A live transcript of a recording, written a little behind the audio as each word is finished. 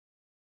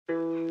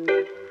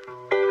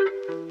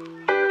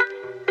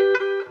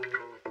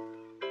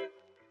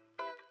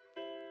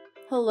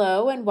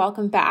Hello and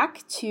welcome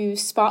back to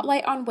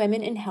Spotlight on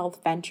Women in Health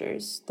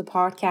Ventures, the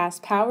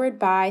podcast powered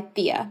by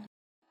Thea,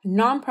 a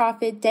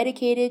nonprofit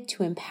dedicated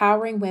to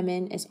empowering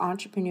women as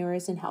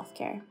entrepreneurs in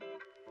healthcare.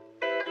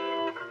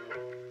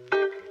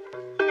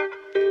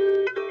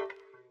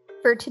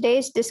 For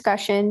today's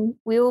discussion,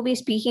 we will be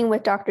speaking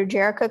with Dr.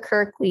 Jerica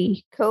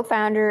Kirkley,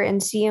 co-founder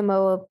and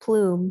CMO of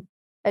Plume,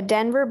 a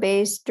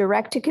Denver-based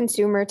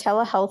direct-to-consumer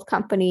telehealth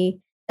company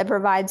that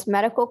provides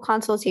medical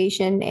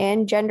consultation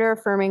and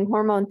gender-affirming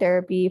hormone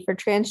therapy for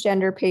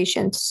transgender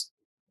patients.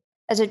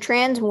 As a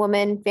trans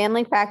woman,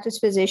 family practice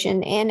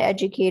physician, and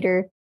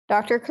educator,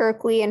 Dr.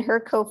 Kirkley and her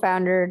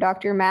co-founder,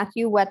 Dr.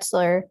 Matthew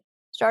Wetzler,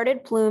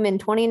 started Plume in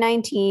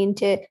 2019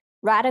 to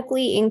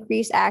radically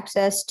increase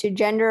access to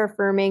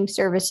gender-affirming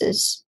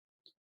services.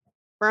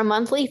 For a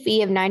monthly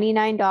fee of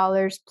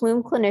 $99,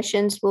 Plume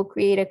clinicians will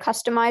create a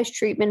customized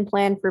treatment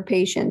plan for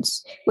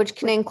patients, which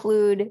can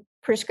include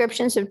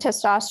prescriptions of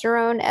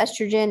testosterone,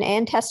 estrogen,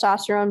 and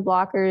testosterone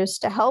blockers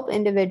to help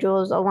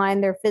individuals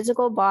align their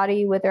physical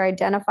body with their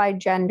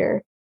identified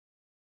gender.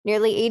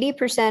 Nearly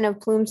 80% of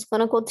Plume's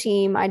clinical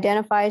team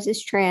identifies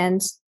as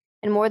trans,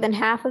 and more than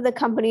half of the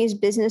company's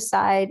business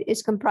side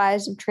is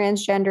comprised of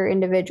transgender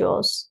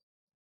individuals.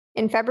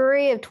 In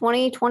February of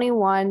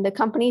 2021, the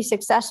company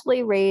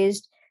successfully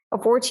raised a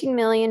 $14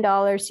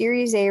 million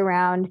Series A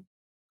round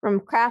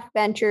from Craft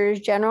Ventures,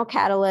 General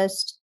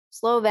Catalyst,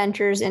 Slow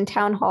Ventures, and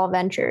Town Hall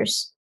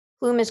Ventures.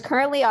 Plume is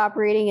currently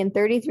operating in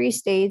 33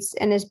 states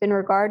and has been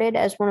regarded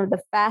as one of the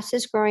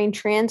fastest growing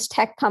trans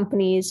tech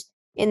companies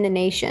in the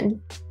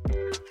nation. Thank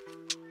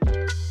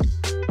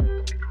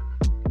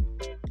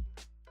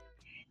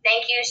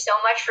you so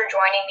much for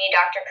joining me,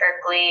 Dr.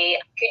 Kirkley.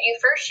 Could you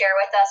first share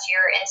with us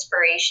your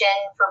inspiration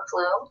for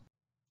Plume?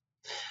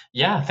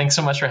 Yeah, thanks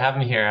so much for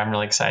having me here. I'm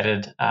really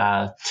excited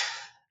to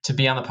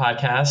be on the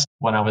podcast.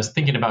 When I was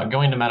thinking about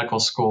going to medical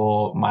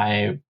school,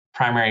 my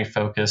primary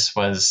focus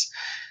was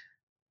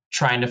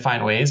trying to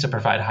find ways to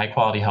provide high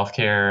quality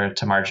healthcare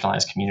to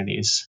marginalized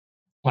communities.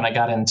 When I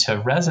got into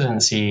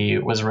residency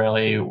was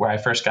really where I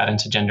first got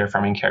into gender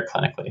affirming care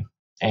clinically.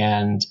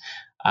 And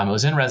it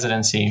was in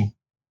residency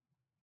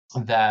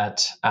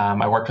that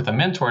I worked with a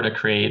mentor to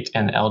create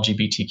an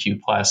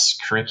LGBTQ plus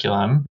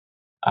curriculum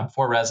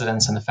for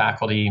residents and the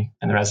faculty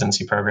in the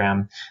residency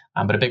program.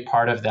 But a big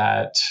part of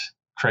that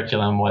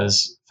curriculum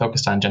was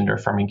focused on gender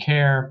affirming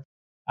care,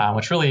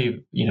 which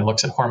really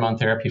looks at hormone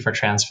therapy for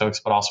trans folks,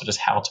 but also just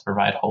how to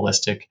provide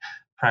holistic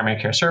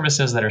primary care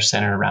services that are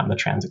centered around the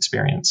trans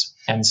experience.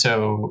 And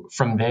so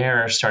from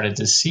there, started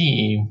to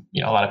see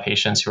a lot of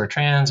patients who are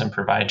trans and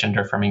provide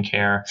gender affirming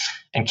care,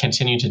 and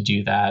continue to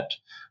do that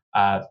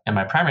in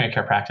my primary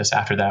care practice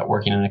after that,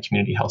 working in a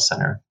community health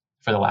center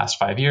for the last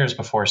 5 years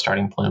before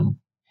starting Plume.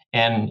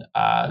 And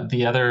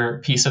the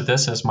other piece of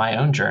this is my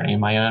own journey,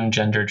 my own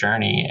gender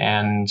journey.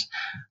 And,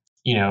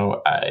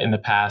 in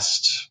the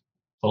past,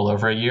 a little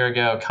over a year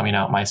ago, coming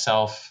out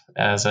myself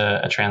as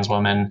a trans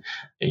woman,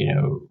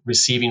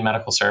 receiving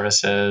medical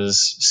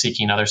services,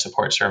 seeking other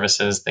support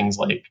services, things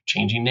like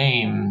changing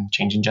name,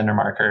 changing gender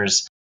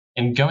markers,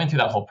 and going through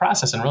that whole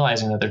process and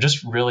realizing that there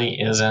just really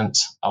isn't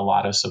a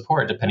lot of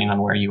support depending on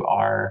where you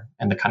are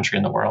in the country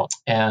and the world.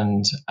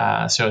 And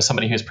so as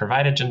somebody who's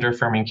provided gender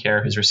affirming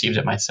care, who's received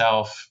it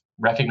myself,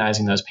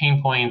 recognizing those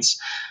pain points,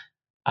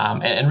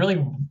 and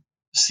really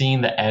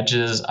seeing the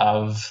edges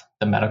of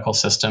the medical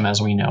system as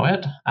we know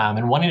it,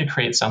 and wanting to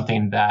create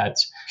something that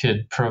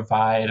could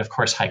provide, of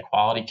course, high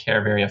quality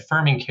care, very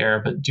affirming care,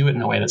 but do it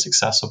in a way that's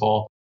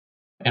accessible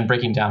and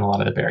breaking down a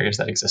lot of the barriers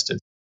that existed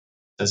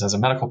as a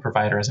medical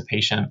provider, as a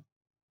patient,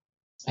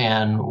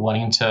 and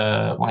wanting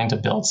to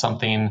build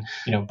something,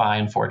 by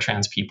and for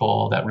trans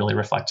people that really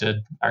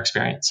reflected our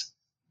experience.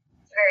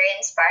 Very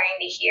inspiring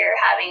to hear,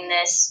 having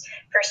this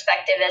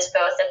perspective as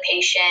both a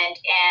patient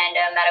and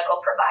a medical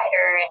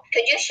provider.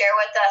 Could you share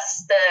with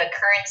us the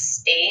current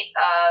state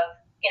of,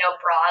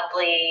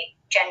 broadly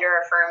gender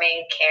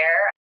affirming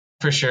care?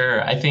 For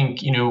sure. I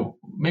think,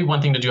 maybe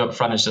one thing to do up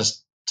front is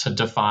just to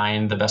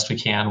define the best we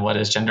can what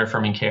is gender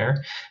affirming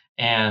care.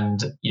 And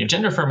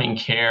gender affirming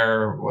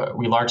care,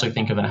 we largely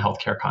think of in a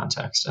healthcare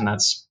context, and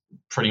that's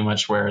pretty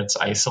much where it's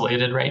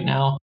isolated right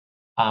now.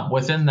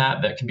 Within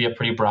that can be a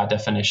pretty broad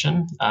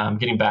definition.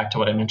 Getting back to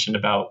what I mentioned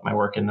about my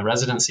work in the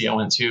residency I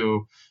went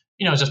to,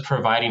 just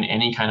providing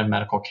any kind of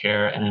medical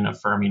care in an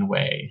affirming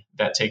way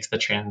that takes the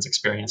trans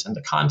experience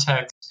into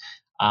context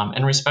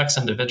and respects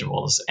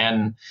individuals.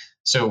 And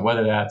so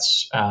whether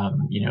that's,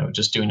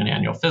 just doing an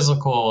annual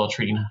physical,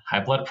 treating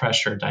high blood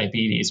pressure,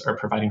 diabetes, or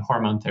providing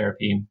hormone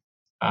therapy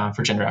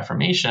for gender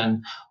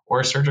affirmation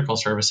or surgical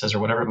services or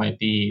whatever it might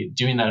be,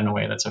 doing that in a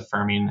way that's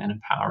affirming and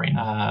empowering.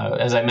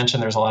 As I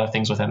mentioned, there's a lot of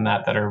things within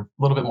that are a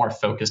little bit more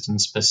focused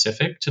and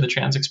specific to the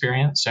trans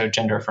experience. So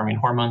gender affirming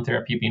hormone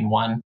therapy being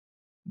one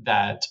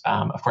that,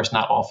 of course,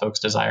 not all folks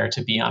desire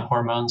to be on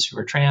hormones who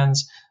are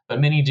trans, but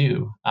many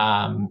do.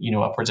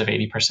 Upwards of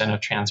 80%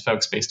 of trans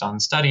folks, based on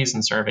studies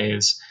and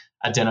surveys,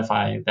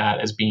 identify that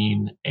as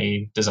being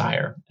a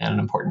desire and an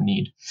important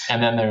need.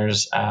 And then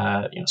there's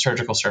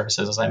surgical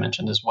services, as I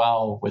mentioned as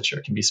well, which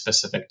can be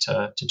specific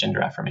to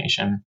gender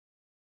affirmation.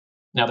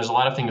 Now, there's a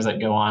lot of things that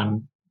go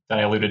on that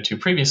I alluded to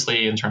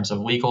previously in terms of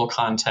legal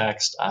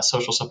context,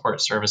 social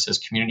support services,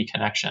 community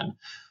connection,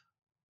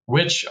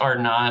 which are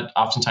not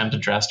oftentimes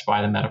addressed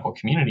by the medical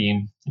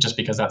community just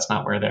because that's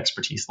not where the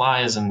expertise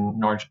lies, and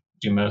nor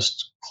do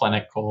most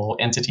clinical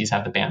entities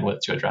have the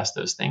bandwidth to address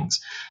those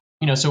things.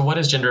 So what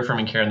does gender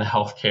affirming care in the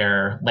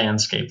healthcare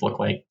landscape look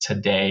like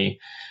today?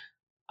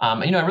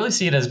 I really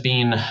see it as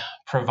being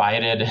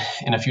provided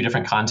in a few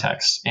different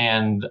contexts.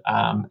 And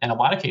in a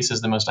lot of cases,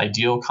 the most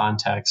ideal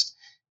context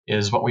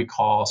is what we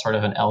call sort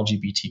of an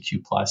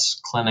LGBTQ plus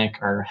clinic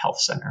or health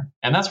center.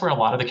 And that's where a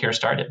lot of the care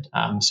started.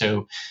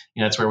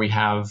 That's where we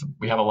have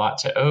a lot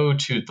to owe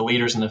to the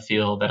leaders in the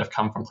field that have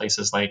come from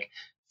places like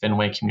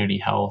Fenway Community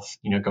Health,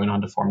 going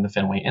on to form the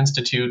Fenway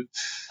Institute,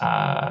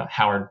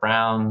 Howard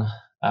Brown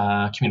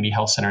Community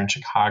Health Center in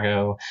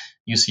Chicago,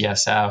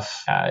 UCSF.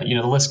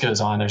 The list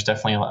goes on. There's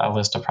definitely a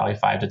list of probably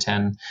 5 to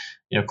 10,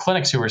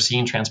 clinics who were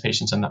seeing trans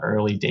patients in the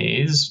early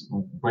days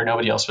where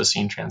nobody else was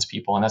seeing trans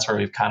people. And that's where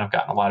we've kind of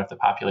gotten a lot of the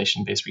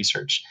population-based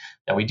research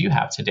that we do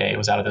have today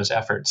was out of those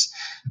efforts.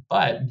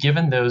 But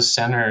given those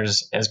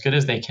centers, as good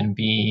as they can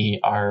be,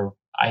 are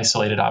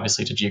isolated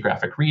obviously to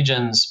geographic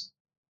regions,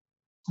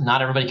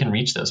 not everybody can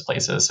reach those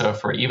places. So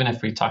even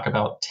if we talk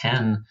about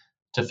 10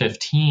 to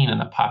 15 in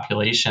the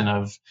population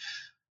of,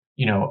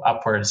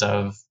 upwards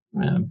of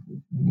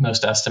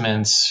most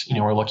estimates,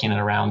 we're looking at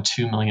around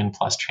 2 million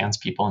plus trans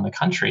people in the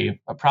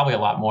country, probably a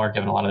lot more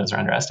given a lot of those are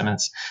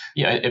underestimates.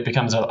 It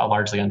becomes a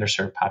largely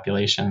underserved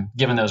population,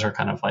 given those are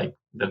kind of like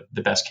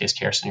the best case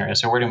care scenario.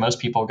 So where do most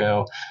people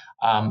go?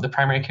 The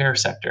primary care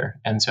sector.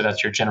 And so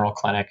that's your general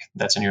clinic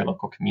that's in your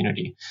local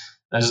community.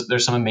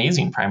 There's some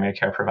amazing primary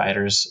care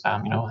providers.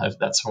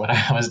 That's what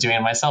I was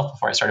doing myself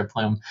before I started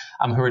Plume,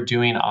 who are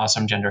doing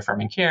awesome gender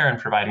affirming care and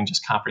providing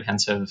just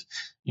comprehensive,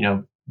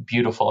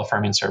 beautiful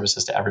affirming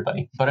services to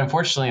everybody. But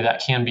unfortunately,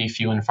 that can be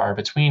few and far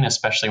between,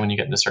 especially when you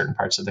get into certain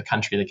parts of the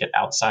country that get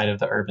outside of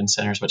the urban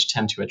centers, which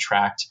tend to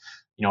attract,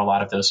 a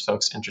lot of those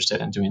folks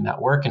interested in doing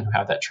that work and who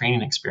have that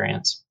training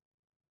experience.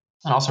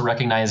 And also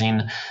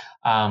recognizing,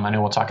 I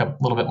know we'll talk a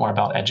little bit more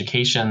about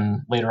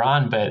education later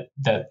on, but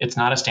that it's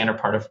not a standard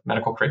part of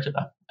medical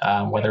curricula,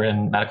 whether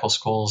in medical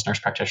schools, nurse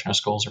practitioner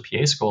schools, or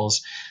PA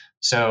schools.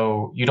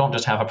 So you don't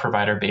just have a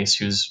provider base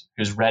who's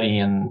ready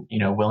and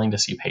willing to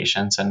see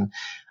patients and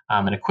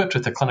equipped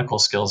with the clinical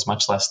skills,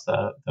 much less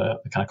the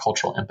kind of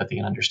cultural empathy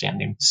and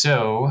understanding.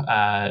 So,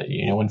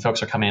 when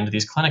folks are coming into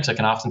these clinics, it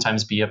can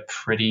oftentimes be a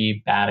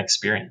pretty bad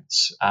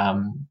experience.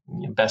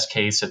 Best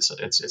case,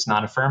 it's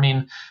not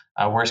affirming.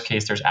 Worst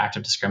case, there's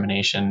active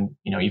discrimination,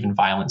 even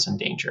violence and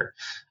danger.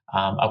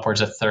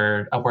 Upwards of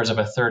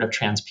a third of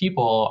trans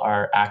people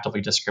are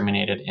actively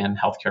discriminated in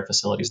healthcare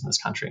facilities in this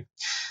country.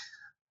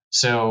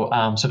 So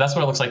that's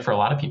what it looks like for a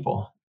lot of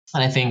people.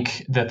 And I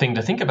think the thing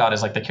to think about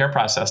is like the care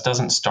process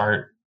doesn't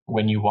start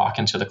when you walk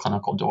into the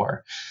clinical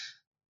door.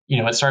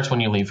 It starts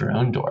when you leave your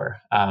own door.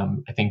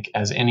 I think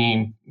as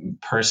any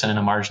person in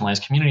a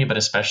marginalized community, but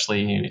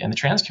especially in the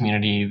trans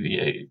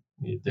community,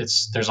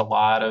 there's a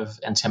lot of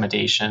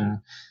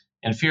intimidation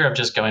and fear of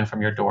just going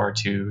from your door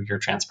to your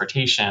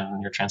transportation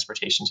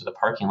to the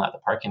parking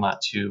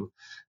lot to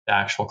the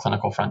actual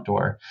clinical front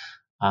door.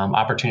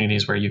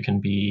 Opportunities where you can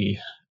be,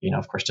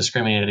 of course,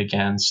 discriminated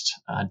against,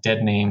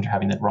 dead named, or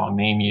having the wrong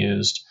name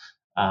used,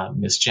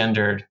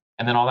 misgendered.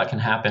 And then all that can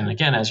happen,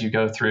 again, as you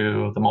go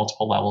through the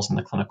multiple levels in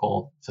the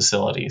clinical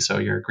facility. So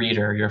your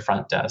greeter, your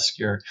front desk,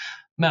 your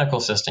medical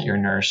assistant, your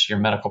nurse, your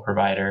medical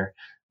provider,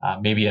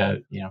 maybe a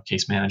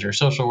case manager,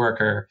 social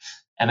worker,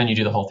 and then you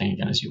do the whole thing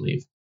again as you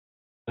leave.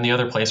 And the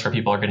other place where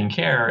people are getting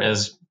care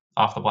is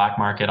off the black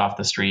market, off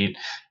the street,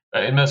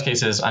 in most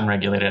cases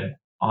unregulated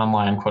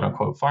online, quote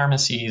unquote,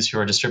 pharmacies who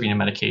are distributing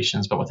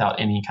medications, but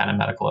without any kind of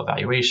medical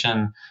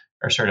evaluation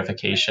or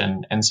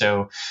certification. And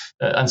so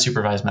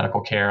unsupervised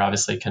medical care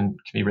obviously can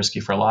be risky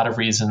for a lot of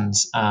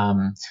reasons.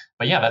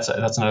 But yeah, that's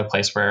another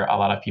place where a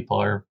lot of people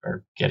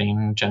are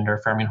getting gender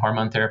affirming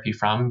hormone therapy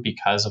from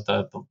because of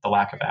the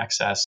lack of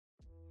access.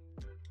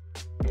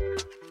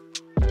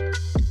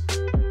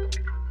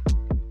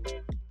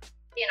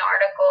 An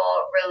article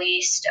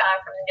released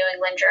from the New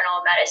England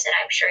Journal of Medicine,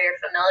 I'm sure you're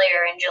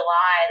familiar, in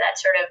July, that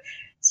sort of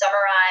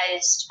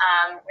summarized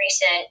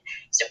recent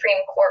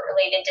Supreme Court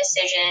related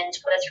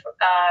decisions with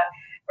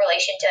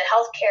relation to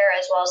healthcare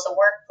as well as the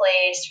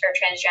workplace for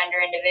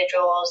transgender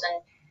individuals,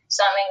 and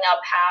summing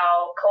up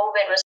how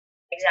COVID was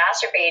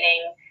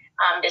exacerbating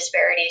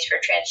disparities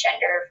for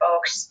transgender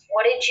folks.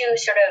 What did you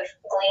sort of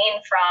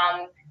glean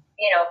from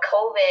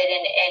COVID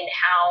and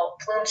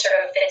how Plume sort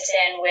of fits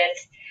in with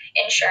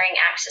ensuring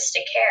access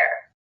to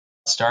care?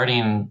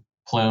 Starting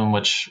Plume,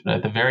 which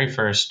the very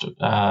first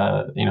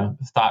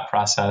thought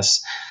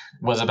process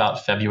was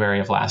about February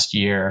of last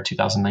year,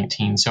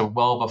 2019. So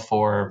well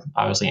before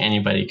obviously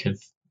anybody could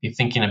be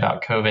thinking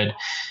about COVID.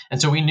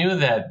 And so we knew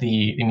that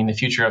the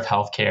future of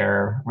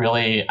healthcare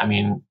really,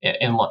 in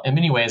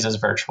many ways is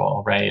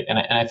virtual, right? And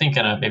I think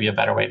maybe a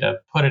better way to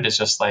put it is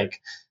just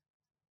like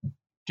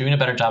doing a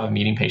better job of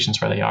meeting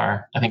patients where they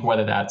are. I think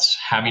whether that's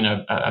having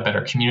a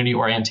better community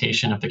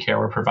orientation of the care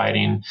we're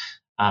providing.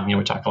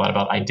 We talk a lot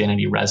about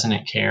identity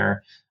resonant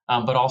care,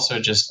 but also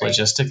just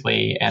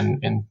logistically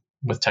and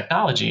with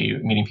technology,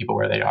 meeting people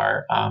where they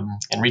are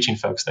and reaching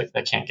folks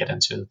that can't get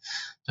into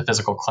the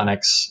physical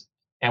clinics.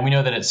 And we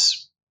know that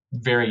it's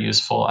very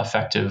useful,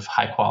 effective,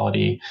 high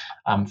quality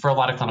for a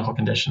lot of clinical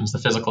conditions. The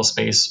physical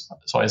space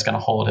is always going to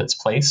hold its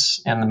place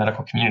in the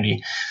medical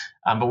community.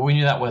 But we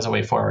knew that was a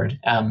way forward.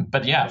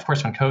 But yeah, of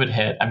course, when COVID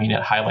hit,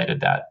 it highlighted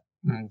that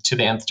to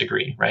the nth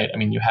degree, right?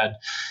 You had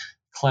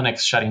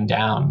clinics shutting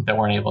down that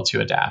weren't able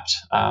to adapt,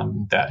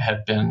 that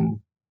had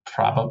been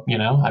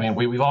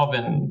we've all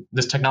been,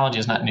 this technology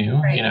is not new,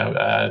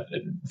 right.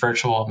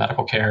 Virtual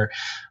medical care.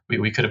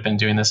 We could have been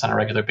doing this on a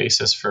regular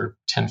basis for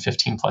 10,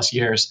 15 plus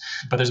years,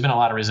 but there's been a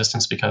lot of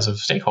resistance because of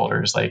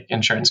stakeholders like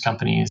insurance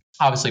companies,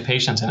 obviously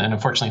patients, and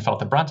unfortunately felt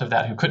the brunt of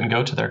that, who couldn't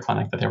go to their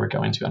clinic that they were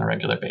going to on a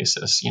regular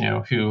basis,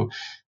 who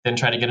then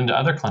tried to get into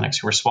other clinics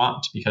who were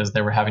swamped because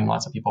they were having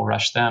lots of people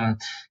rush them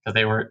because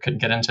they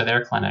couldn't get into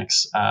their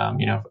clinics.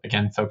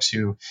 Again, folks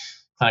who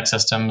clinic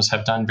systems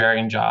have done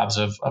varying jobs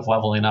of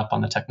leveling up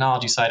on the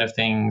technology side of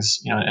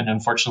things, and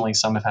unfortunately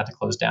some have had to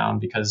close down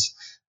because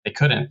they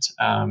couldn't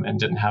and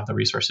didn't have the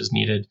resources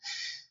needed.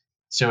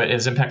 So it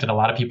has impacted a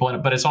lot of people,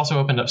 but it's also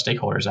opened up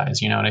stakeholders'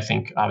 eyes, and I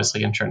think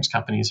obviously insurance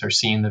companies are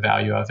seeing the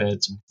value of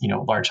it,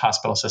 large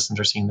hospital systems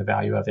are seeing the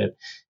value of it,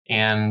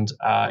 and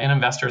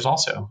investors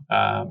also,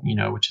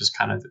 which is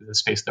kind of the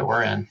space that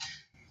we're in.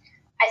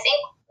 I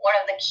think one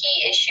of the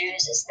key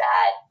issues is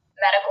that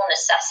medical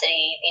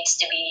necessity needs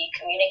to be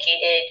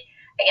communicated,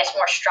 I guess,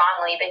 more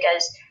strongly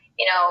because,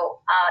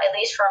 at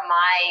least from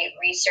my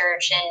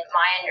research and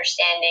my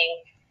understanding,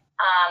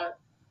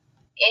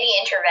 any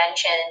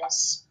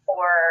interventions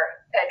for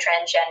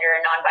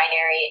transgender,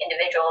 non-binary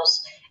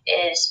individuals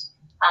is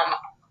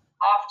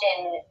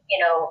often,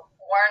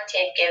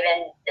 warranted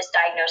given this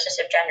diagnosis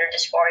of gender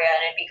dysphoria,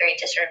 and it'd be great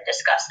to sort of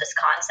discuss this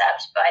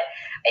concept. But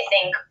I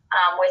think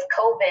with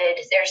COVID,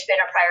 there's been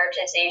a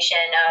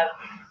prioritization of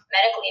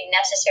medically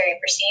necessary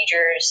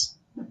procedures,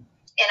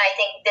 and I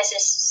think this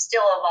is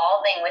still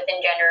evolving within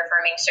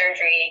gender-affirming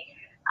surgery,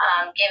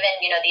 given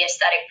the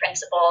aesthetic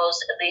principles,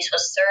 at least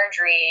with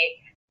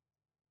surgery.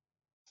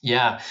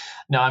 Yeah,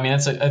 no,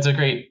 it's a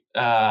great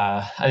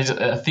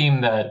a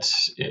theme that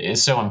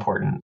is so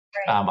important.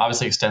 Right.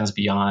 Obviously, extends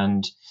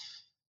beyond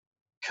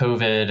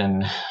COVID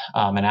and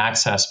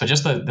access, but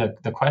just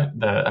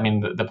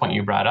the point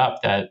you brought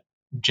up, that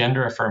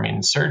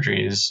gender-affirming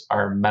surgeries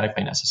are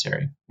medically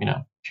necessary,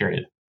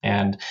 period.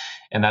 And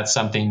that's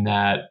something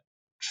that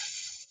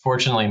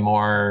fortunately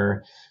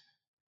more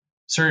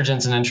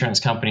surgeons and insurance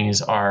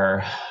companies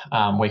are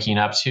waking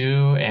up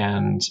to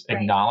and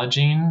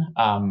acknowledging.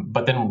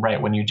 But then,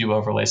 right, when you do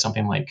overlay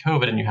something like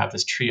COVID and you have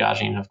this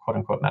triaging of quote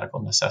unquote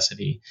medical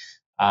necessity,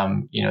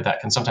 that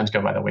can sometimes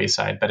go by the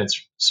wayside, but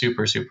it's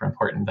super, super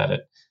important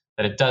that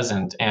it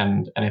doesn't.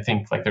 And I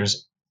think like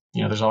there's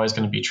always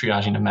going to be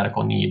triaging of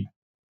medical need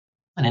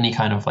in any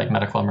kind of like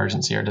medical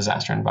emergency or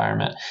disaster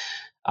environment.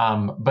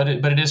 But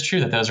it is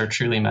true that those are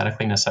truly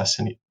medically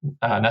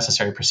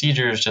necessary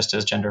procedures, just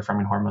as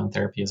gender-affirming hormone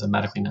therapy is a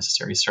medically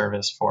necessary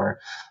service for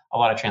a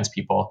lot of trans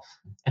people.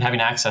 And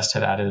having access to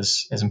that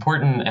is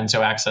important. And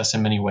so access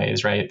in many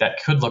ways, right,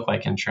 that could look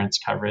like insurance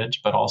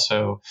coverage, but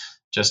also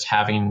just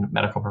having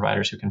medical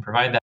providers who can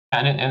provide that.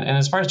 And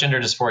as far as gender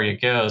dysphoria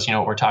goes,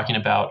 what we're talking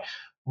about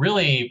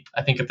really,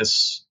 I think at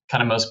this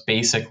kind of most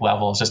basic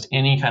level is just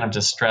any kind of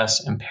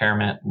distress,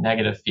 impairment,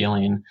 negative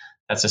feeling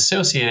that's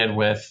associated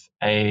with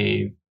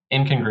an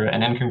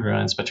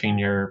incongruence between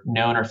your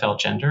known or felt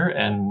gender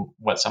and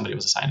what somebody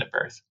was assigned at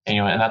birth.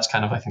 And that's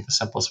kind of, I think, the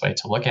simplest way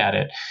to look at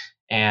it.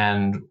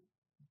 And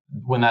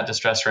when that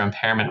distress or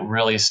impairment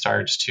really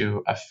starts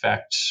to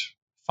affect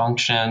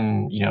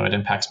function, it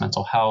impacts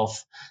mental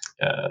health.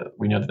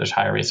 We know that there's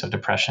higher rates of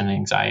depression,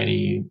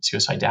 anxiety,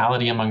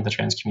 suicidality among the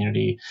trans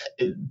community.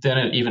 Then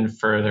it even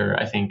further,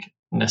 I think,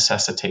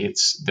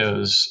 necessitates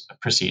those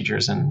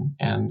procedures and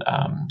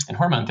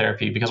hormone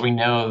therapy, because we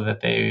know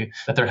that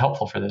they're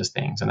helpful for those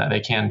things and that they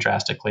can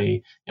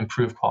drastically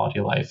improve quality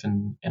of life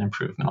and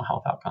improve mental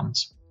health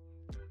outcomes.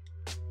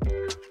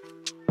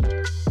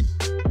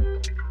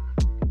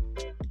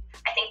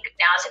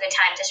 Now's a good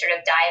time to sort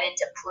of dive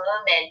into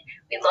Plume, and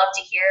we'd love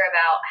to hear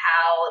about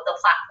how the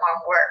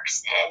platform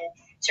works and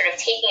sort of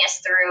taking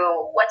us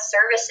through what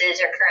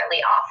services are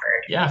currently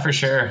offered. Yeah, for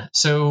sure.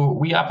 So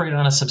we operate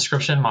on a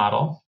subscription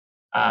model.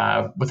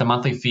 With a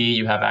monthly fee,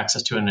 you have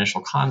access to an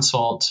initial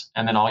consult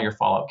and then all your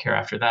follow-up care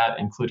after that,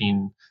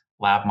 including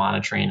lab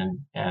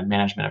monitoring and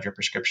management of your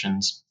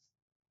prescriptions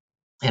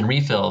and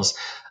refills.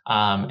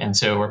 And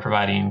so we're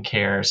providing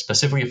care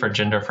specifically for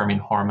gender-affirming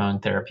hormone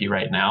therapy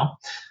right now.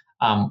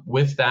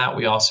 With that,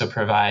 we also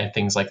provide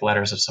things like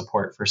letters of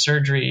support for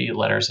surgery,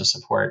 letters of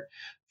support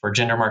for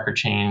gender marker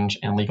change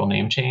and legal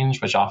name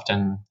change, which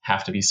often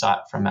have to be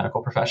sought from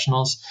medical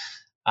professionals.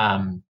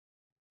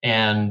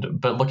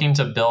 But looking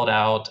to build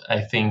out,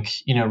 I think,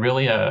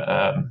 really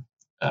a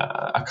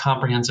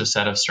comprehensive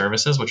set of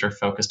services which are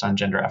focused on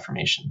gender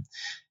affirmation.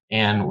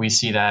 And we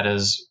see that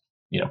as,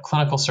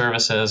 clinical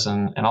services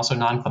and also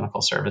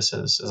non-clinical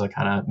services, as I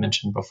kind of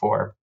mentioned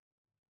before.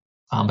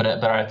 But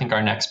I think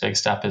our next big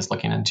step is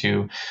looking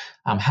into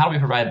how do we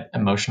provide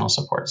emotional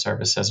support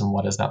services and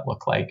what does that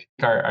look like?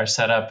 Our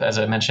setup, as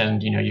I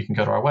mentioned, you can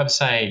go to our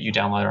website, you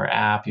download our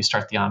app, you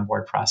start the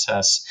onboard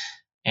process,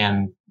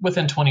 and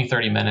within 20,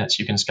 30 minutes,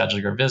 you can schedule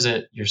your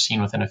visit. You're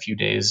seen within a few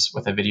days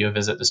with a video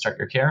visit to start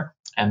your care.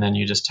 And then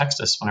you just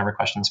text us whenever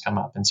questions come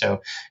up. And so you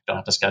don't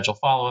have to schedule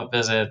follow-up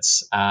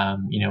visits.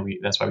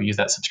 That's why we use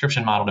that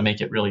subscription model to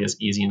make it really as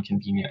easy and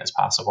convenient as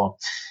possible.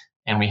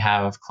 And we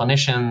have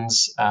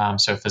clinicians,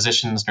 so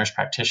physicians, nurse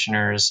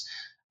practitioners,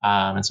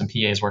 and some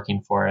PAs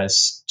working for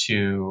us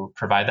to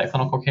provide that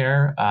clinical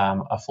care,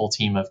 a full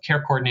team of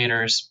care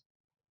coordinators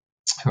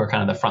who are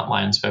kind of the front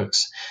lines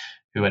folks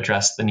who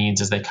address the needs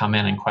as they come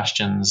in and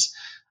questions,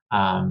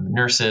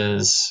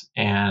 nurses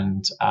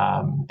and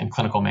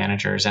clinical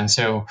managers. And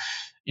so,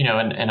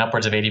 and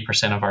upwards of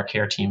 80% of our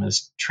care team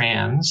is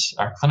trans,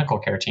 our clinical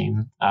care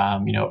team,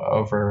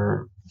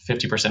 over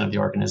 50% of the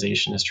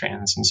organization is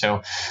trans. And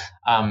so,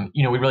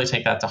 we really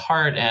take that to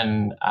heart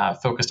and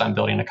focused on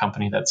building a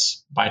company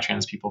that's by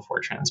trans people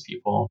for trans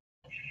people.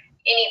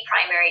 Any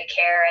primary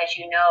care, as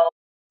you know,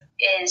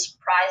 is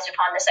prized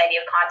upon this idea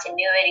of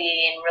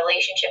continuity and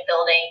relationship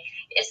building.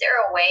 Is there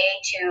a way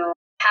to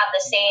have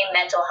the same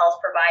mental health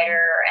provider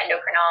or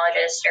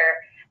endocrinologist or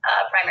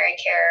primary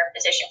care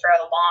physician for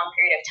a long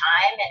period of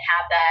time and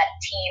have that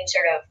team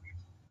sort of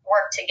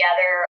work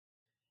together?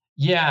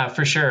 Yeah,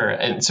 for sure.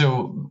 And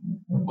so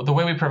the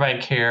way we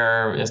provide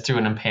care is through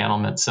an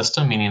empanelment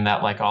system, meaning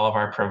that like all of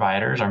our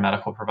providers, our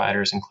medical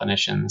providers and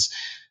clinicians,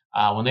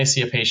 when they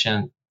see a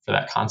patient for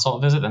that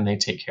consult visit, then they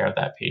take care of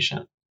that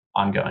patient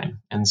ongoing.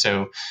 And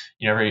so,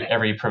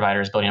 every provider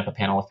is building up a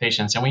panel of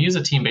patients, and we use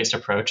a team-based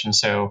approach. And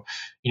so,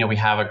 we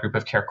have a group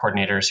of care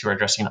coordinators who are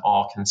addressing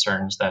all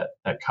concerns that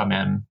come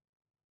in.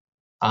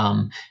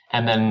 And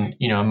then,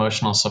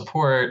 emotional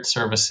support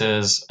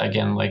services,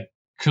 again,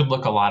 could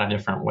look a lot of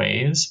different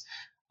ways.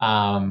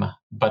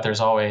 But there's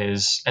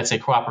always, I'd say,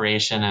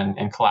 cooperation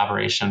and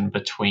collaboration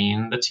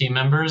between the team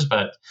members,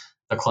 but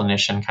the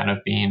clinician kind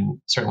of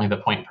being certainly the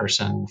point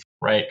person,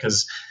 right?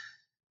 Because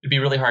it'd be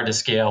really hard to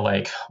scale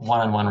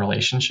one-on-one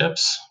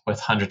relationships with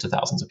hundreds of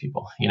thousands of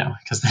people,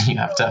 because then you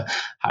have to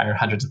hire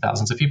hundreds of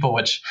thousands of people,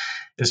 which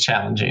is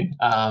challenging.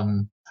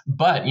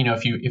 But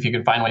if you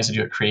can find ways to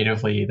do it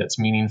creatively, that's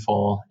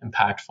meaningful,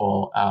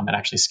 impactful, and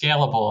actually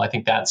scalable, I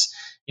think that's,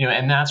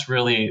 and that's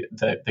really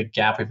the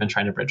gap we've been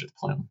trying to bridge with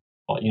Plume.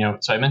 Well,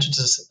 so I mentioned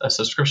it's a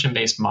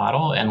subscription-based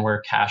model, and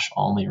we're cash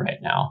only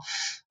right now,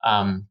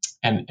 and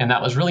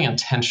that was really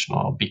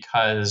intentional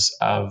because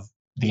of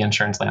the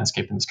insurance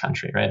landscape in this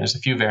country, right? There's a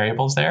few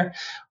variables there.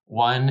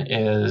 One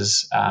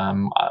is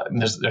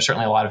there's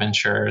certainly a lot of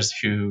insurers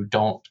who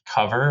don't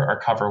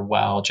cover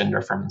well gender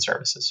affirming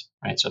services,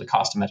 right? So the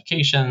cost of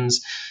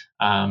medications,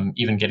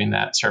 even getting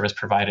that service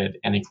provided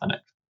in a clinic.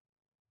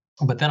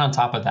 But then on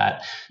top of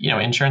that,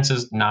 insurance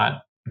is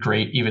not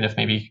great, even if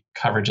maybe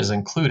coverage is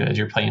included.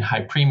 You're paying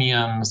high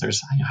premiums,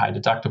 there's high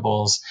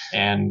deductibles,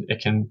 and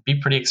it can be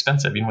pretty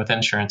expensive. Even with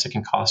insurance, it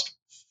can cost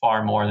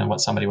far more than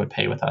what somebody would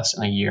pay with us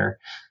in a year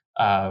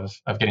of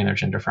getting their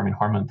gender affirming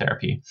hormone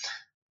therapy.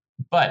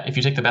 But if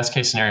you take the best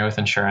case scenario with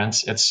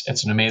insurance,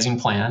 it's an amazing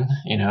plan,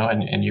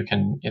 and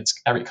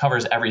it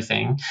covers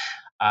everything.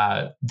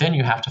 Then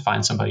you have to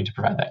find somebody to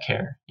provide that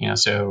care,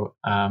 So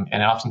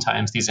and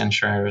oftentimes these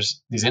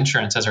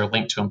insurances are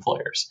linked to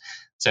employers.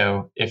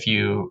 So if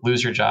you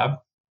lose your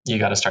job, you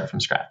got to start from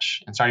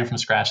scratch. And starting from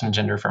scratch in the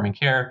gender affirming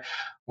care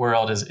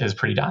world is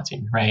pretty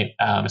daunting, right?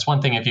 It's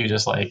one thing if you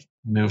just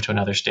move to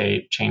another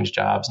state, change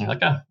jobs, and you're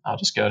like, I'll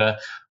just go to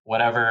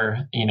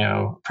whatever,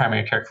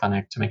 primary care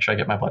clinic to make sure I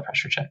get my blood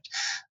pressure checked.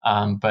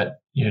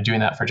 But doing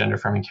that for gender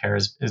affirming care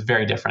is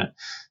very different.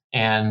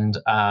 And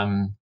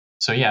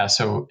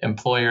so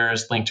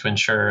employers linked to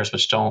insurers,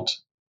 which don't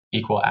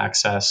equal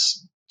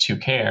access to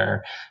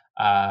care.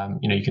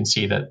 You can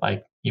see that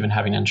even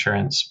having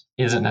insurance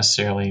isn't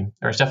necessarily,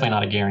 or it's definitely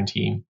not a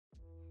guarantee.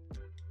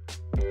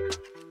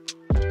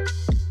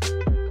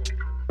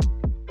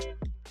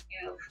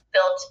 You've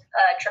built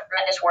a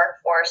tremendous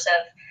workforce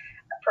of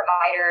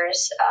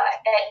providers,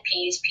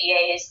 NPs,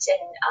 PAs,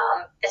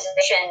 and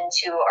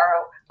physicians who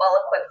are well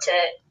equipped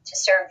to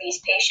serve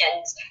these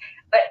patients.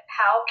 But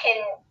how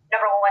can,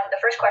 number one, the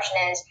first question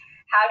is,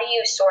 how do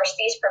you source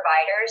these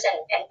providers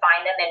and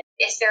find them? And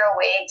is there a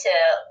way to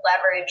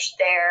leverage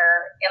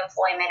their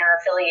employment or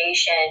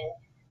affiliation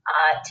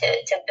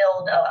to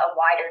build a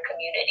wider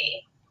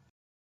community?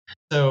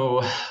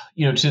 So,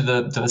 to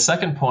the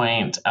second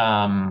point,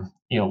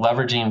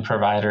 leveraging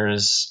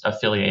providers'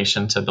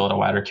 affiliation to build a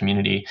wider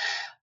community,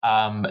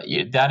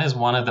 that is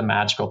one of the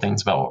magical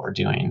things about what we're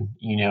doing.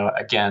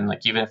 Again,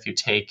 even if you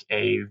take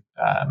a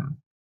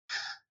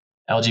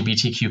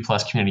LGBTQ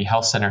plus community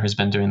health center who's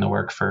been doing the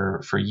work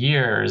for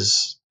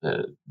years,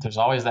 there's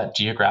always that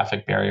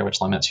geographic barrier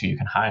which limits who you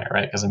can hire,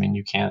 right? Because I mean,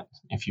 you can't,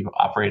 if you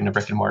operate in a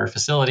brick and mortar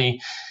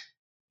facility,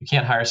 you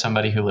can't hire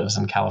somebody who lives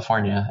in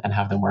California and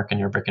have them work in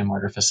your brick and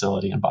mortar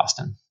facility in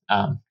Boston.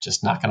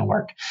 Just not going to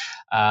work.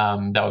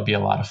 That would be a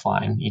lot of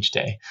flying each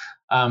day.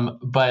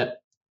 But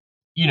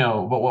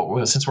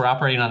since we're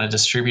operating on a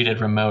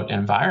distributed remote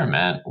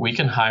environment, we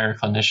can hire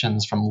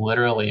clinicians from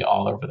literally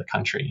all over the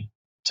country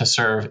to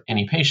serve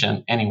any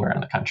patient anywhere in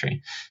the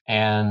country.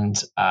 And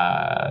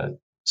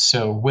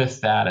so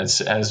with that,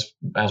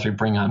 as we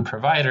bring on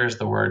providers,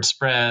 the word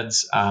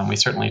spreads. We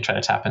certainly try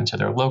to tap into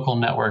their local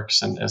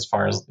networks, and as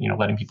far as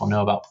letting people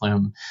know about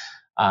Plume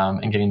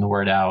and getting the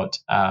word out.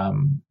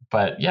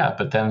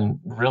 But then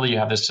really you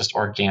have this just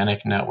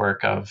organic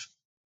network of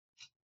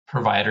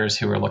providers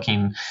who are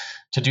looking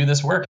to do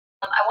this work.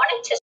 I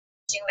wanted to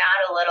zoom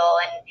out a little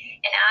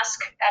and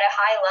ask at a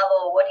high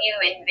level, what do you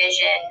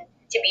envision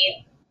to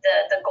be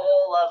the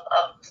goal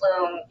of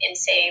Plume in,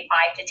 say,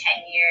 5 to 10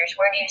 years?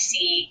 Where do you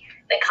see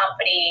the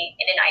company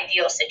in an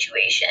ideal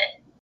situation?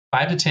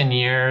 5 to 10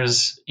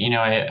 years,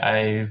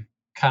 I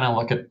kind of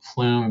look at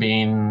Plume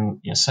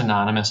being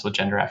synonymous with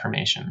gender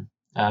affirmation.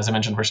 As I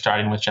mentioned, we're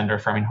starting with gender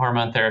affirming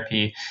hormone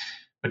therapy,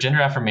 but gender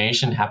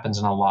affirmation happens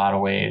in a lot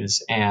of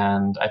ways.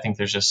 And I think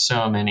there's just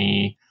so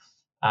many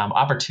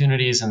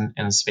opportunities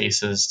and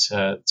spaces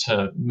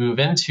to move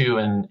into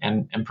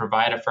and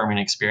provide affirming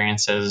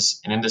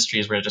experiences in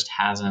industries where it just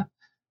hasn't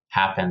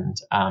happened.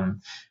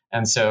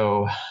 And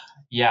so,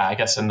 I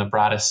guess in the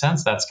broadest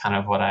sense, that's kind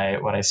of what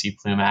I see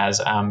Plume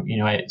as.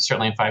 I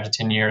certainly in 5 to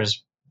 10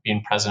 years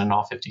being present in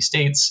all 50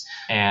 states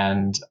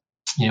and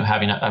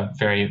having a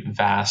very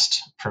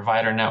vast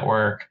provider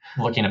network,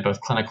 looking at both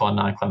clinical and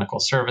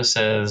non-clinical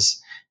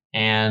services.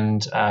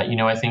 And,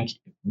 I think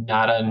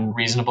not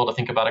unreasonable to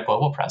think about a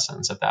global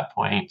presence at that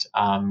point,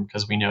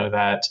 because we know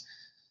that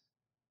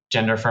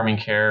gender affirming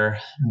care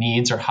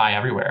needs are high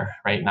everywhere,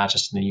 right? Not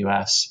just in the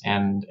US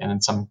and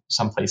in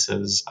some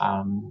places,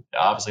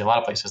 obviously a lot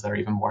of places that are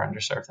even more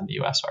underserved than the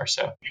US are.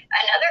 So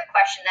another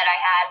question that I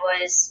had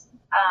was,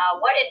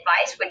 what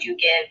advice would you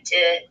give to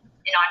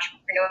an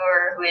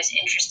entrepreneur who is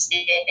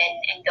interested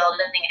in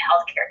building a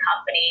healthcare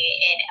company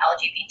in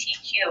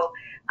LGBTQ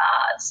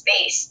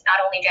space,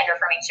 not only gender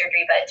affirming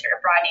surgery, but sort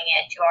of broadening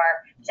it to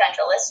our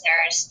potential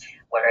listeners?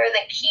 What are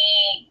the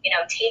key,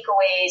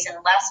 takeaways and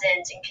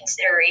lessons and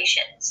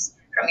considerations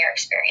from your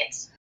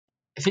experience?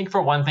 I think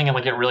for one thing,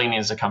 it really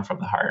needs to come from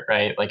the heart,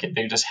 right?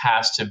 There just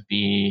has to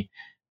be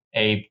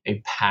a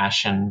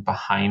passion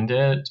behind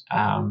it.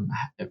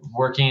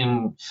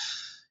 Working,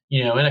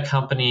 in a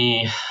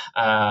company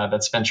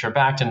that's venture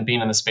backed and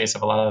being in the space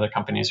of a lot of other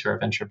companies who are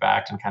venture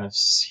backed and kind of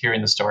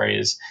hearing the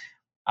stories.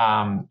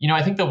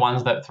 I think the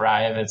ones that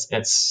thrive,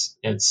 it's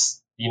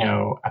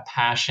a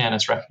passion,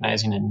 it's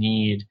recognizing a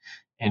need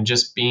and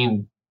just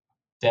being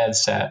dead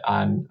set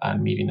on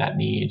meeting that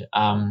need.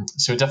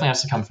 So it definitely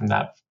has to come from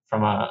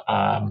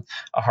a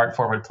heart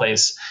forward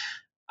place.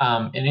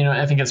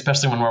 I think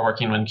especially when we're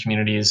working in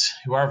communities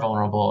who are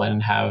vulnerable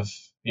and have,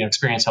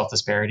 experience health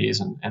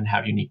disparities and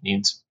have unique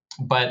needs.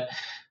 But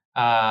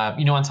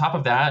on top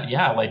of that,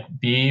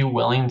 be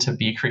willing to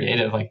be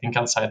creative, think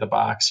outside the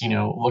box,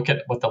 look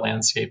at what the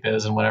landscape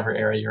is in whatever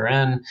area you're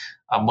in,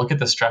 look at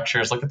the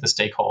structures, look at the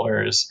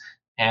stakeholders,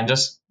 and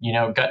just,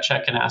 gut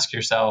check and ask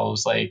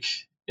yourselves,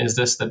 is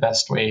this the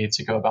best way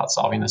to go about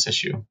solving this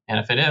issue? And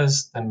if it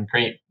is, then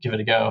great, give it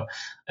a go.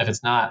 If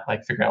it's not,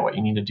 figure out what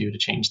you need to do to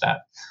change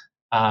that.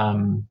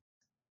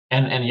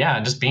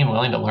 Just being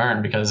willing to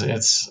learn, because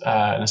it's in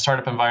a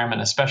startup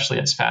environment, especially,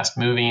 it's fast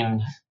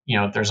moving.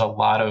 There's a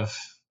lot of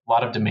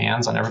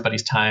demands on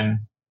everybody's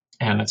time,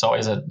 and it's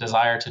always a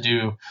desire to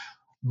do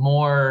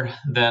more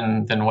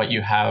than what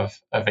you have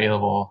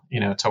available,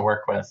 to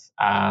work with.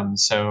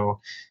 So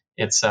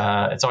it's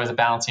always a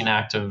balancing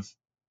act of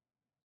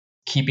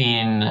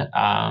keeping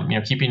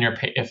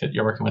if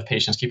you're working with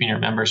patients, keeping your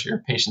members, your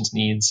patients'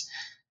 needs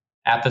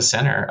at the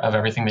center of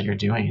everything that you're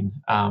doing,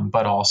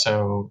 but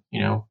also,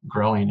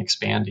 growing,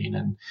 expanding,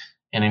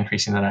 and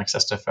increasing that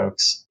access to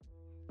folks.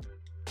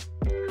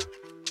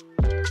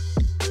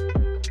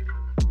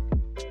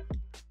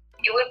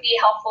 It would be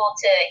helpful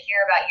to hear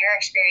about your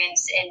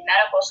experience in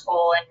medical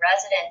school and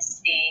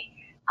residency,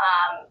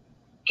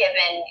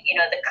 given,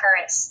 the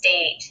current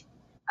state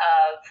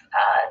of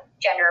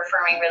gender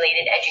affirming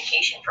related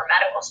education for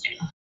medical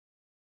students.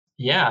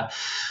 Yeah.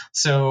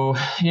 So,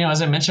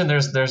 as I mentioned,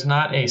 there's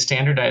not a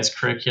standardized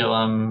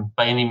curriculum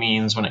by any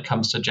means when it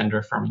comes to gender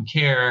affirming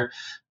care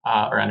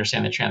or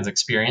understand the trans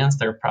experience.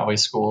 There are probably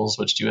schools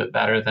which do it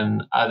better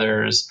than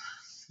others.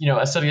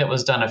 A study that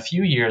was done a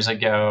few years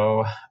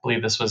ago, I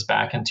believe this was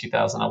back in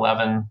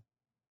 2011,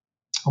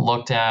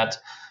 looked at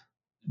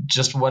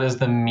just what is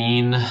the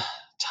mean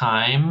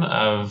time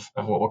of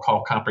what we'll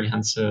call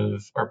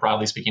comprehensive, or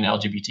broadly speaking,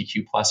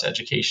 LGBTQ plus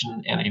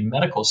education in a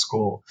medical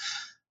school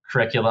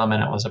curriculum.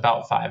 And it was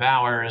about 5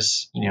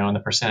 hours, and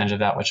the percentage of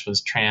that which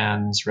was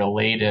trans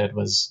related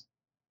was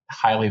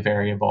highly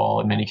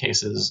variable, in many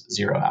cases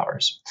 0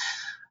 hours.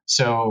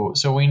 So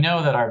we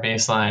know that our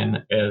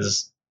baseline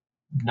is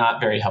not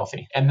very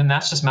healthy. And then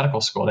that's just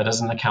medical school. That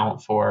doesn't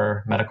account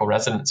for medical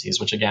residencies,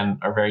 which again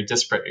are very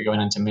disparate. You're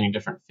going into many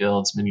different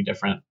fields, many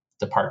different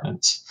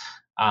departments,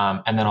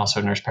 and then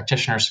also nurse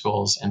practitioner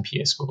schools and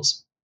PA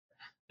schools.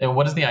 And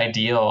what is the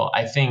ideal?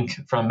 I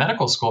think from a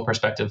medical school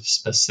perspective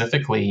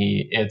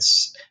specifically,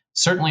 it's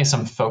certainly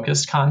some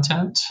focused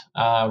content,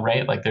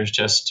 right? Like there's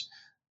just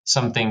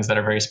some things that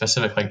are very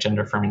specific, like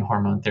gender affirming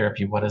hormone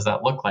therapy. What does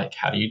that look like?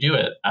 How do you do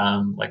it?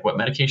 Like what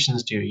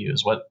medications do you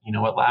use? What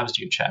labs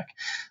do you check?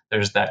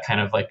 There's that kind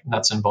of like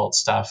nuts and bolts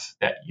stuff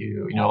that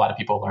a lot of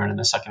people learn in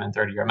the second and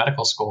third year of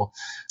medical school.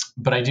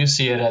 But I do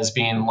see it as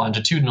being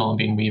longitudinal and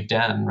being weaved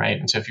in, right?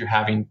 And so if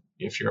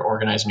you're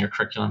organizing your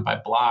curriculum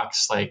by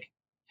blocks, like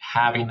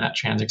having that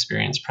trans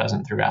experience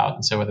present throughout.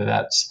 And so whether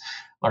that's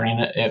learning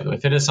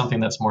if it is something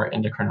that's more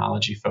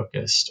endocrinology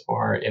focused,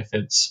 or if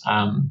it's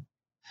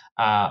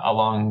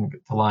along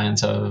the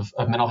lines of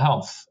mental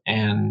health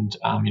and,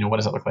 what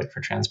does it look like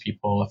for trans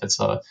people? If it's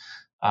a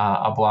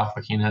block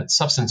looking at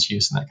substance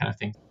use and that kind of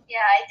thing.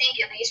 Yeah, I think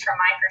at least from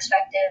my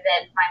perspective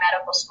at my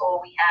medical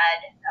school, we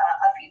had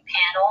a few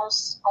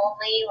panels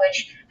only,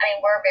 which,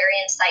 were very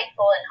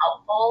insightful and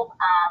helpful,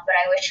 but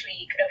I wish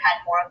we could have had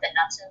more of the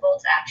nuts and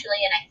bolts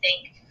actually. And I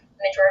think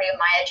the majority of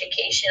my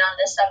education on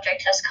this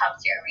subject has come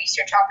through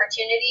research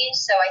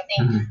opportunities. So I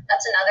think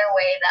that's another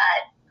way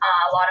that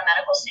a lot of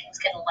medical students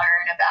can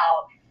learn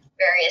about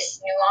various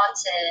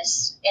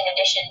nuances in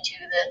addition to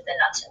the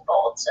nuts and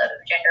bolts of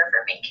gender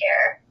affirming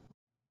care.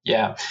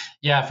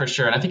 Yeah, for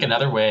sure. And I think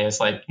another way is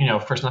like,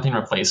 of course, nothing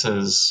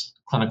replaces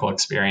clinical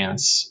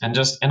experience and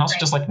also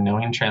just like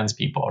knowing trans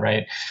people,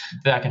 right?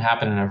 That can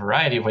happen in a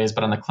variety of ways,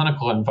 but on the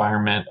clinical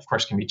environment, of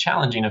course, can be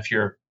challenging if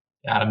you're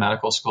at a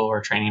medical school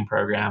or training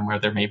program where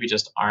there maybe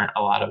just aren't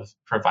a lot of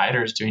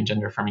providers doing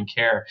gender affirming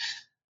care.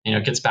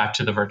 It gets back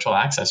to the virtual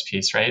access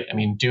piece, right?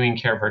 Doing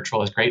care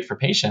virtual is great for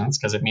patients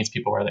because it meets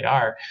people where they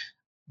are,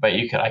 but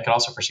I could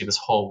also foresee this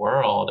whole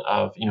world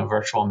of,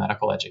 virtual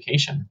medical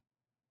education,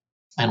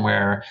 and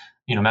where,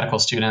 medical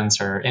students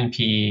or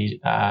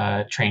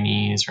NP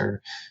trainees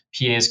or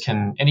PAs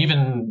and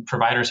even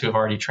providers who have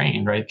already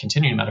trained, right,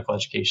 continuing medical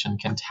education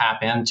can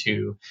tap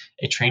into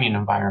a training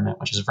environment,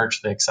 which is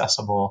virtually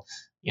accessible,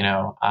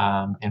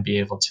 and be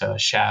able to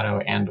shadow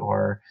and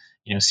or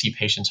see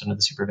patients under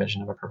the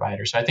supervision of a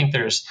provider. So I think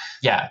there's,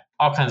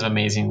 all kinds of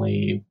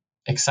amazingly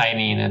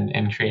exciting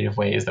and creative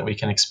ways that we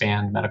can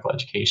expand medical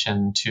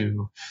education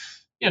to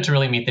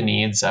really meet the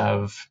needs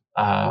of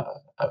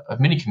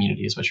many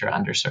communities which are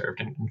underserved,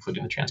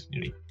 including the trans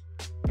community.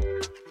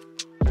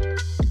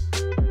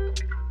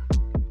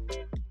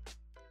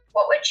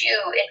 What would you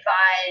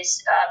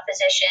advise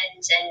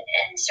physicians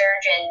and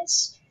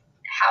surgeons?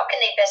 How can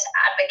they best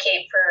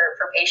advocate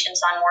for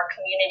patients on more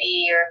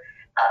community or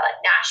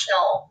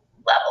national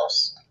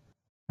levels?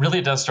 Really,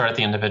 it does start at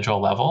the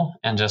individual level,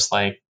 and just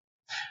like,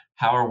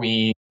 how are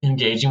we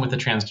engaging with the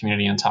trans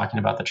community and talking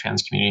about the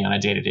trans community on a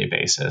day-to-day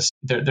basis?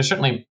 There's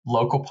certainly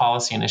local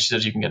policy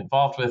initiatives you can get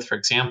involved with. For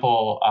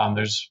example,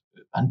 there's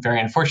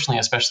very unfortunately,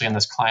 especially in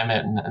this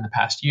climate and in the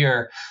past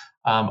year,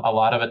 a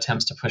lot of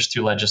attempts to push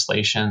through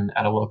legislation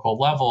at a local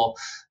level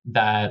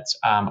that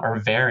are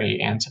very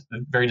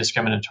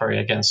discriminatory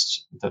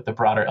against the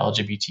broader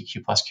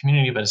LGBTQ plus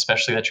community, but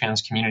especially the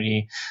trans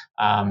community.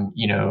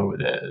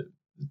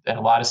 In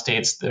a lot of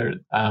states,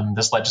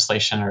 this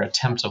legislation or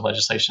attempt of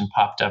legislation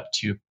popped up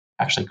to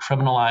actually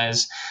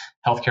criminalize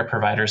healthcare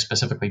providers,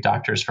 specifically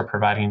doctors, for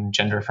providing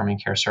gender affirming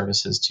care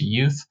services to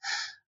youth,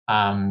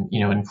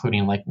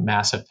 including like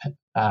massive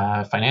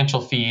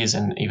financial fees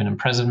and even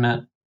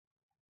imprisonment,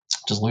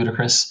 which is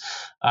ludicrous.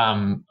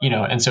 And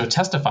so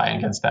testify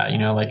against that,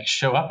 like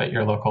show up at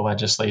your local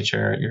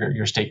legislature,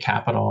 your state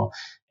capitol,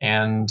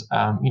 and,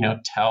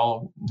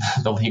 tell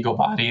the legal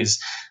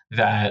bodies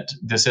that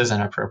this is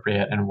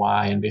inappropriate and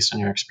why, and based on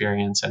your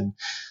experience. And,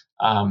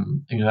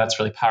 that's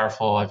really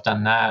powerful. I've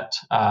done that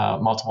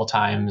multiple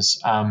times.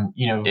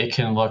 It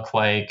can look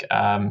like,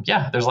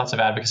 there's lots of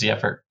advocacy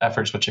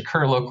efforts which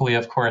occur locally,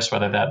 of course,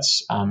 whether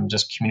that's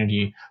just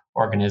community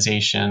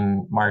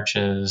organization,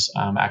 marches,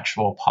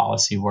 actual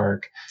policy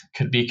work,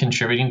 could be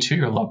contributing to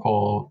your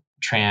local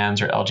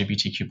trans or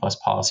LGBTQ plus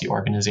policy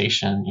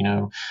organization,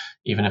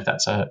 even if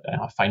that's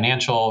a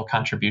financial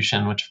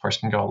contribution, which of course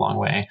can go a long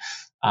way.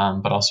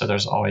 But also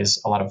there's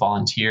always a lot of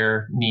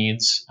volunteer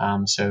needs.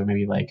 So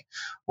maybe like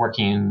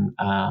working,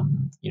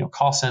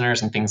 call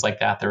centers and things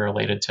like that are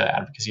related to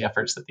advocacy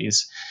efforts that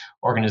these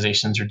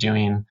organizations are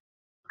doing.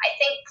 I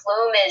think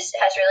Plume has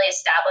really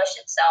established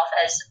itself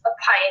as a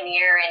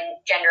pioneer in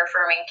gender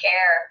affirming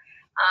care.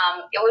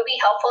 It would be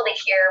helpful to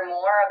hear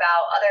more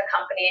about other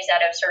companies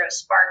that have sort of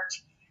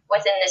sparked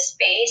within this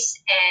space,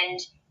 and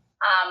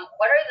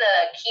what are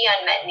the key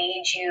unmet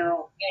needs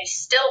you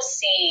still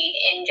see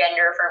in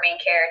gender affirming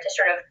care to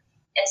sort of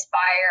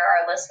inspire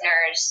our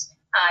listeners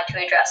to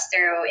address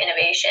through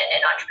innovation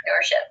and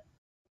entrepreneurship?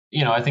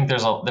 I think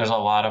there's a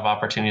lot of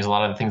opportunities, a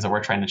lot of the things that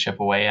we're trying to chip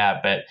away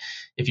at. But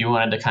if you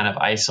wanted to kind of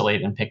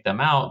isolate and pick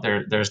them out,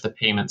 there's the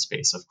payment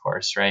space, of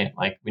course, right?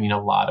 Like we need a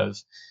lot of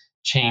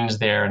change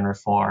there and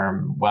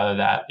reform, whether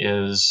that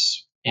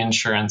is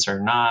insurance or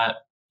not,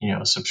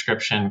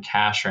 subscription,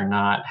 cash or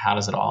not, how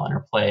does it all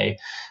interplay?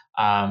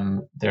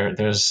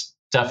 There's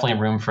definitely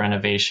room for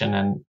innovation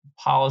and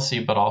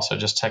policy, but also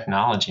just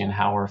technology and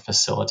how we're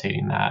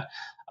facilitating that.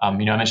 I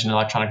mentioned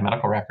electronic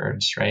medical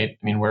records, right?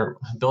 I mean, we're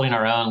building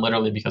our own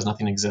literally because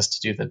nothing exists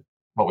to do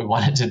what we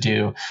wanted to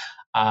do.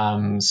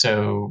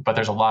 But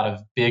there's a lot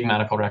of big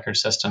medical record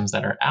systems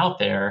that are out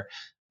there,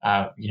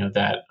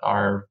 that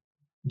are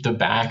the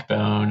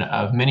backbone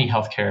of many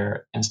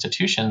healthcare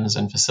institutions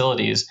and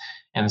facilities.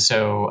 And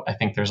so I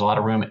think there's a lot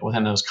of room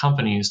within those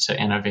companies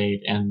to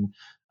innovate and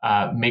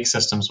make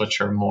systems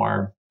which are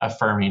more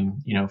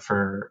affirming,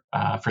 for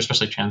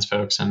especially trans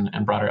folks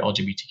and broader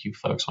LGBTQ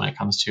folks when it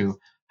comes to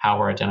how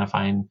we're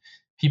identifying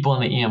people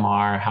in the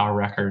EMR, how are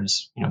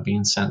records,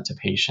 being sent to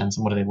patients,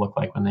 and what do they look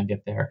like when they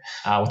get there.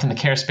 Within the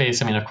care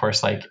space, I mean, of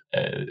course,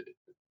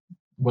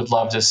 would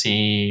love to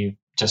see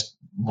just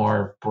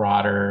more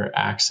broader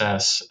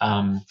access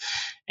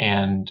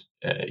and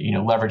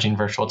leveraging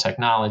virtual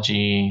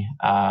technology.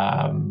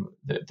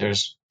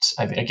 There's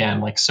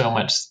again so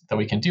much that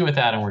we can do with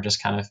that, and we're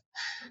just kind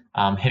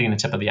of hitting the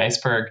tip of the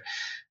iceberg.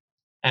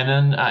 And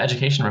then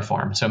education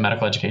reform, so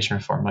medical education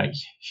reform, a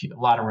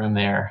lot of room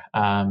there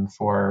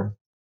for,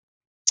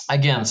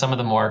 again, some of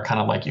the more kind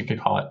of you could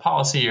call it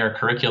policy or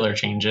curricular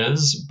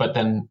changes, but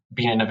then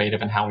being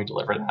innovative in how we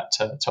deliver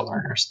that to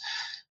learners.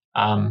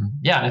 And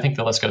I think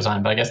the list goes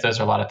on, but I guess those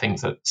are a lot of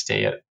things that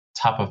stay at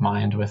top of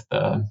mind with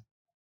the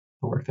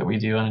work that we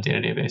do on a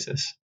day-to-day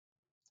basis.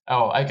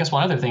 Oh, I guess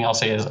one other thing I'll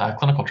say is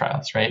clinical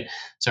trials, right?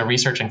 So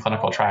research and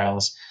clinical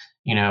trials,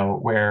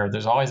 where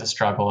there's always a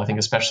struggle, I think,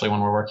 especially when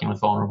we're working with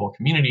vulnerable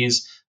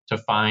communities, to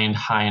find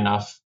high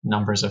enough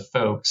numbers of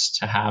folks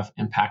to have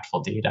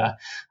impactful data,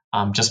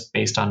 just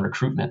based on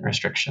recruitment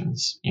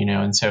restrictions,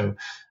 and so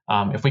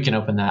if we can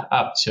open that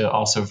up to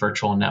also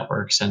virtual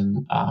networks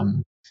and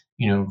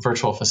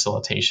virtual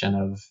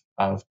facilitation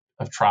of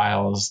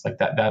trials like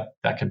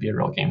that could be a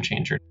real game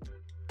changer.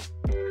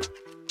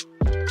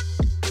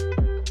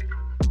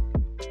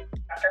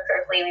 Dr.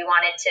 Kirkley, we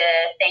wanted to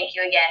thank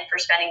you again for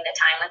spending the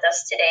time with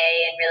us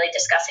today and really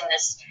discussing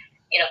this,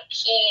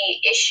 key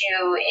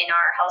issue in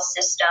our health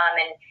system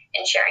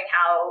and sharing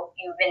how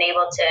you've been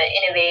able to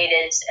innovate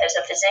as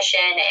a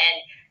physician and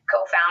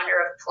co-founder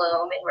of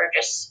Plume. And we're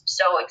just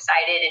so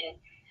excited and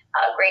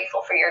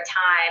grateful for your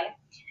time.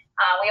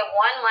 We have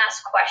one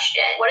last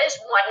question. What is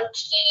one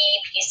key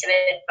piece of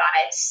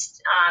advice,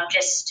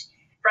 just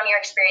from your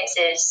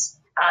experiences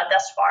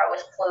thus far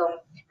with Plume,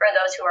 for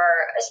those who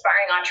are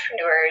aspiring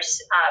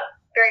entrepreneurs,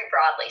 very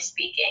broadly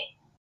speaking?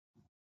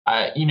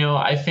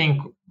 I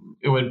think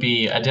it would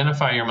be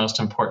identify your most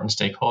important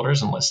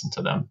stakeholders and listen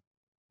to them.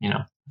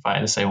 If I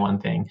had to say one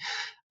thing,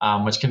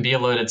 which can be a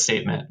loaded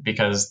statement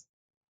because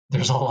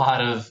there's a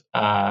lot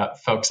of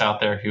folks out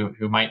there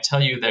who might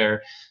tell you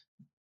they're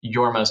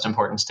your most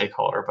important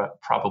stakeholder,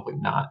 but probably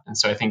not. And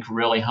so I think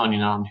really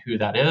honing on who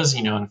that is,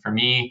 and for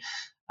me,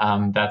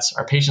 that's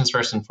our patients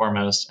first and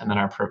foremost, and then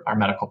our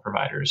medical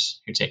providers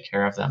who take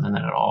care of them. And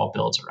then it all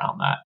builds around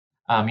that.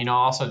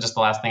 Also just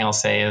the last thing I'll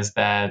say is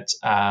that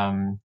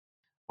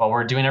while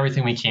we're doing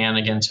everything we can,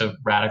 again, to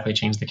radically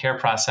change the care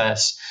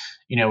process,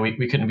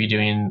 we couldn't be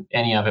doing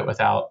any of it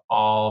without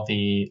all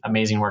the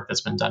amazing work that's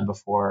been done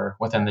before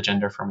within the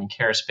gender affirming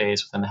care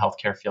space, within the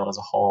healthcare field as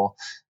a whole,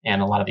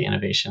 and a lot of the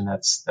innovation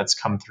that's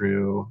come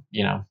through,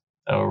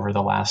 over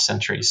the last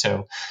century.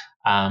 So,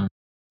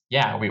 we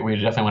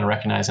definitely want to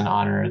recognize and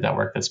honor that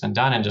work that's been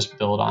done and just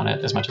build on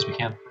it as much as we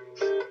can.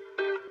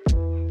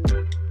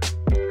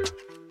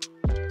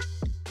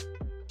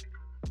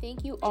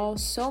 Thank you all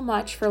so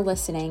much for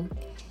listening.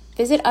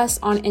 Visit us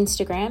on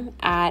Instagram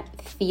at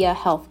Thea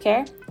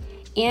Healthcare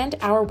and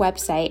our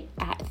website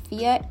at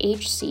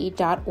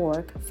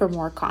theahc.org for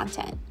more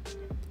content.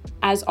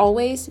 As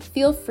always,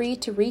 feel free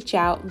to reach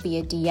out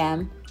via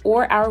DM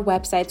or our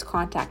website's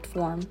contact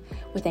form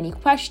with any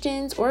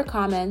questions or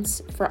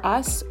comments for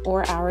us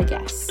or our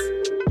guests.